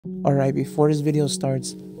Alright, before this video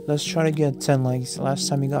starts, let's try to get 10 likes. Last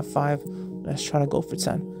time we got 5, let's try to go for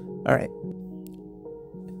 10. Alright.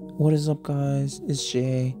 What is up, guys? It's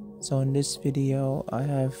Jay. So in this video, I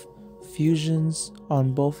have fusions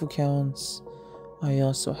on both accounts. I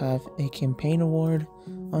also have a campaign award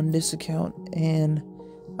on this account, and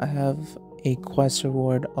I have a quest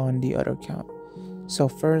reward on the other account. So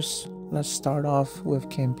first, let's start off with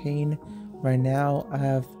campaign. Right now, I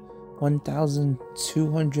have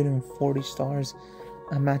 1,240 stars.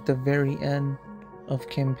 I'm at the very end of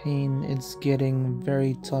campaign. It's getting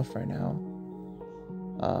very tough right now.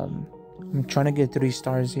 I'm trying to get 3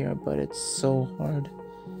 stars here, but it's so hard.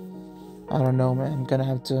 I don't know, man. I'm gonna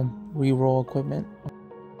have to re-roll equipment.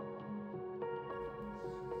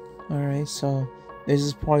 Alright, so this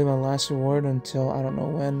is probably my last reward until I don't know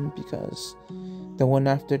when, because the one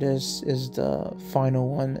after this is the final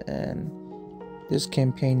one, and this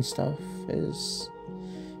campaign stuff is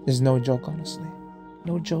no joke, honestly.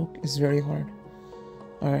 No joke. It's very hard.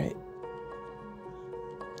 Alright.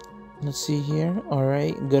 Let's see here.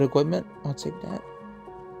 Alright, good equipment. I'll take that.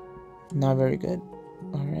 Not very good.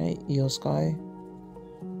 Alright, Eel Sky.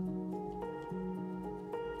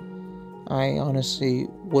 I honestly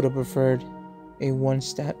would have preferred a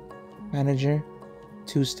 1-stat manager.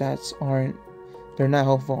 2 stats aren't... They're not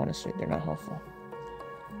helpful, honestly. They're not helpful.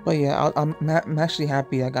 But yeah, I'm actually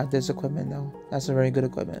happy I got this equipment though. That's a very good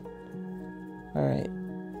equipment. Alright.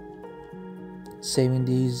 Saving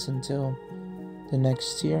these until the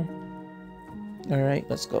next tier. Alright,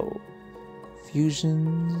 let's go.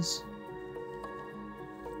 Fusions.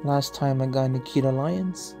 Last time I got Nikita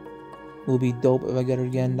Lions. Will be dope if I get it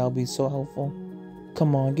again. That'll be so helpful.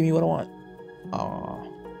 Come on, give me what I want. Aw.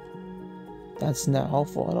 That's not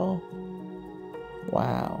helpful at all.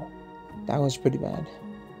 Wow. That was pretty bad.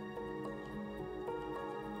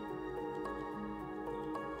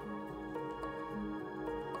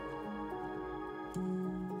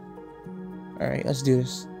 Alright, let's do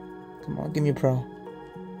this. Come on, give me a pro.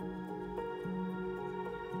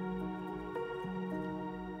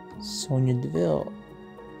 Sonya Deville.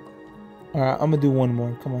 Alright, I'm gonna do one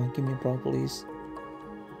more. Come on, give me a pro, please.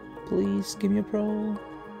 Please, give me a pro.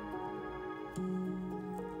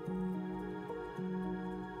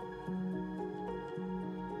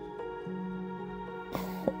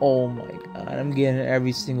 Oh my god, I'm getting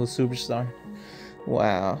every single superstar.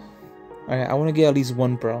 Wow. Alright, I want to get at least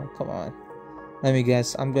one pro. Come on. Let me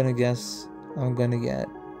guess. I'm gonna get...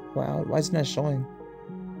 Wow, why is it not showing?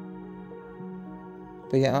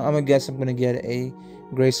 But yeah, I'm gonna guess I'm gonna get a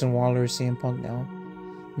Grayson Waller or CM Punk now.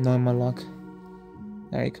 Knowing my luck.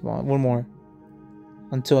 Alright, come on. One more.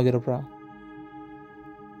 Until I get a pro.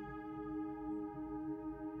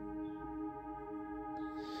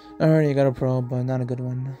 Alright, I got a pro, but not a good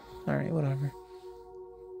one. Alright, whatever.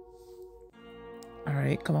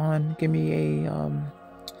 Alright, come on. Give me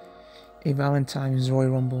a Valentine's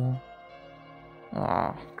Royal Rumble.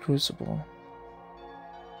 Ah, Crucible.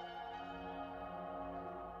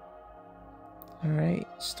 Alright,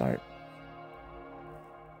 start.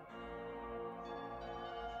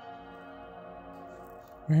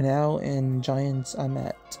 Right now in Giants, I'm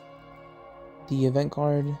at the event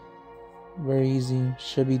card. Very easy.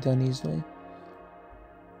 Should be done easily.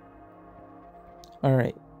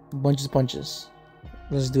 Alright, punches.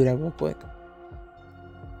 Let's do that real quick.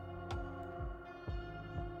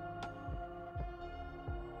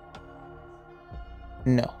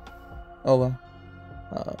 No. Oh well.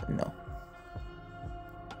 No.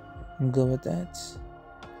 I'm good with that.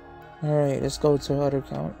 Alright, let's go to our other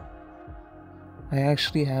account. I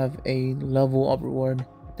actually have a level up reward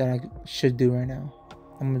that I should do right now.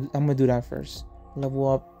 I'm gonna do that first. Level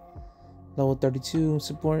up. Level 32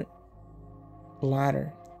 support.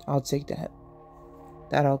 Ladder. I'll take that.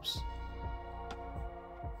 That helps.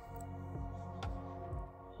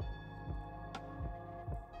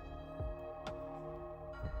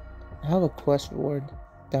 I have a quest reward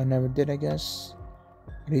that I never did, I guess.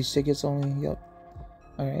 Are these tickets only? Yep.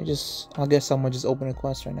 Alright, I guess I'm gonna just open a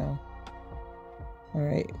quest right now.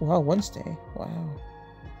 Alright. Wow, Wednesday. Wow.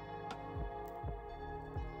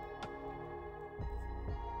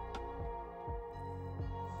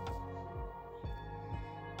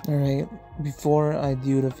 Alright, before I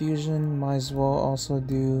do the fusion, might as well also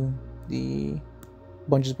do the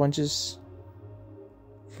bunches.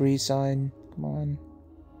 Free side. Come on.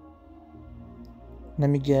 Let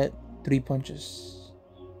me get 3 punches.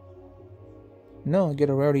 No, I get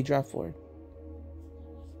a rarity draft for it.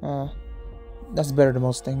 That's better than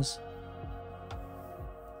most things.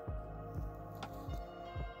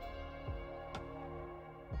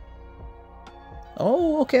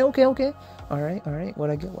 Oh, okay. Alright, what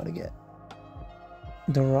I get?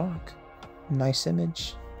 The Rock. Nice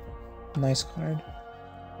image. Nice card.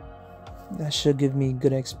 That should give me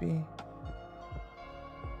good XP.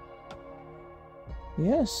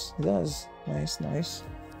 Yes, it does. Nice.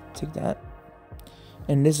 Take that.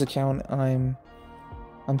 In this account, I'm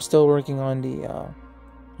still working on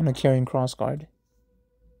the carrying cross card.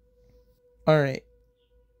 Alright.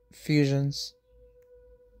 Fusions.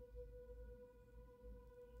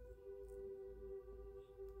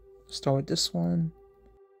 Start with this one.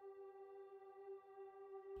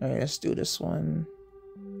 Alright, let's do this one.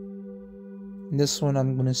 This one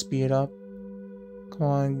I'm gonna speed up. Come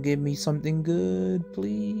on, give me something good,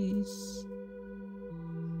 please.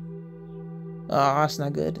 Ah, that's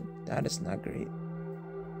not good. That is not great.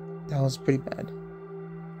 That was pretty bad.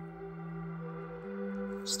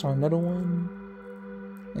 Start another one.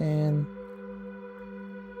 And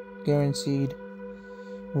guaranteed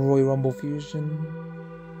Royal Rumble Fusion.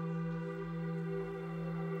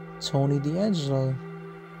 Tony D'Angelo.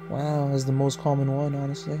 Wow, that's the most common one,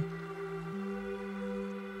 honestly.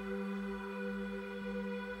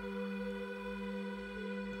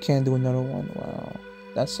 Can't do another one. Wow,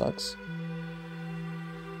 that sucks.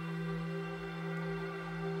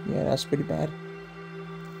 Yeah, that's pretty bad.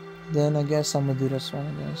 Then I guess I'm gonna do this one,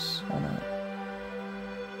 I guess. Why not?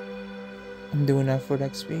 I'm doing that for the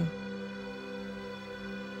XP.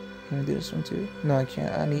 Can I do this one too? No, I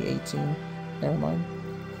can't. I need 18. Never mind.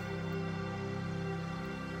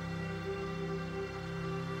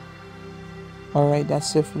 Alright,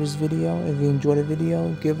 that's it for this video. If you enjoyed the video,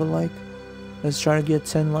 give a like. Let's try to get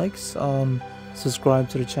 10 likes. Subscribe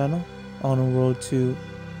to the channel. On the road to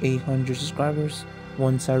 800 subscribers.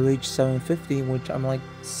 Once I reach 750, which I'm like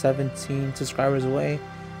 17 subscribers away,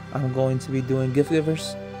 I'm going to be doing gift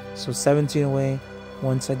givers. So 17 away.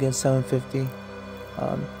 Once I get 750,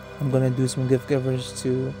 I'm gonna do some gift givers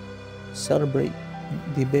to celebrate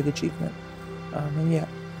the big achievement. And yeah,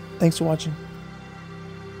 thanks for watching.